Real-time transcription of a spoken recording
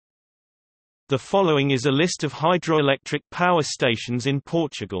The following is a list of hydroelectric power stations in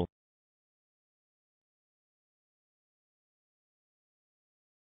Portugal.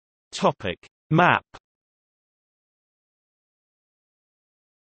 Topic Map.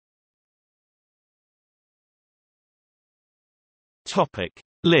 Topic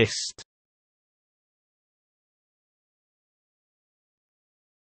List.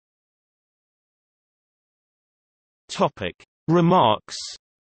 Topic Remarks.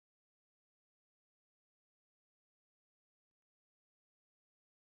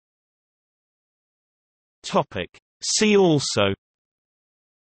 Topic See also: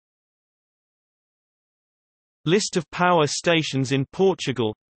 List of power stations in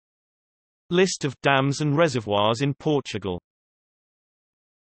Portugal, List of dams and reservoirs in Portugal.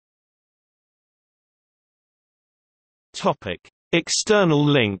 Topic External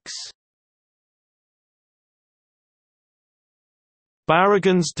links.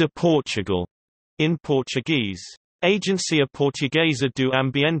 Barragões de Portugal in Portuguese. Agência Portuguesa do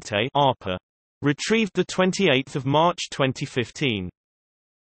Ambiente (ARPA). Retrieved 28 March 2015.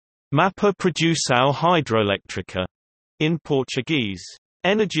 Mapa Produção Hidroelétrica in Portuguese.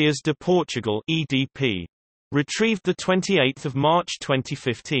 Energias de Portugal (EDP). Retrieved 28 March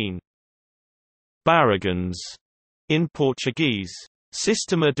 2015. Barragões in Portuguese.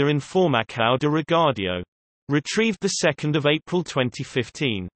 Sistema de Informação de Regadio. Retrieved 2 April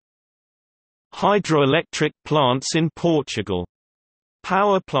 2015. Hydroelectric plants in Portugal.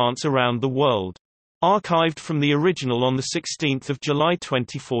 Power plants around the world. Archived from the original on 16 July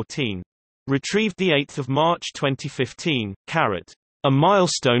 2014. Retrieved 8 March 2015. A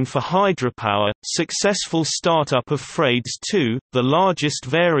milestone for hydropower, successful startup of Frades 2, the largest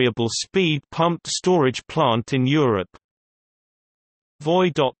variable speed pumped storage plant in Europe.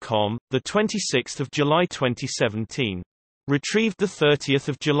 Voi.com, 26 July 2017. Retrieved 30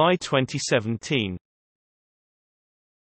 July 2017.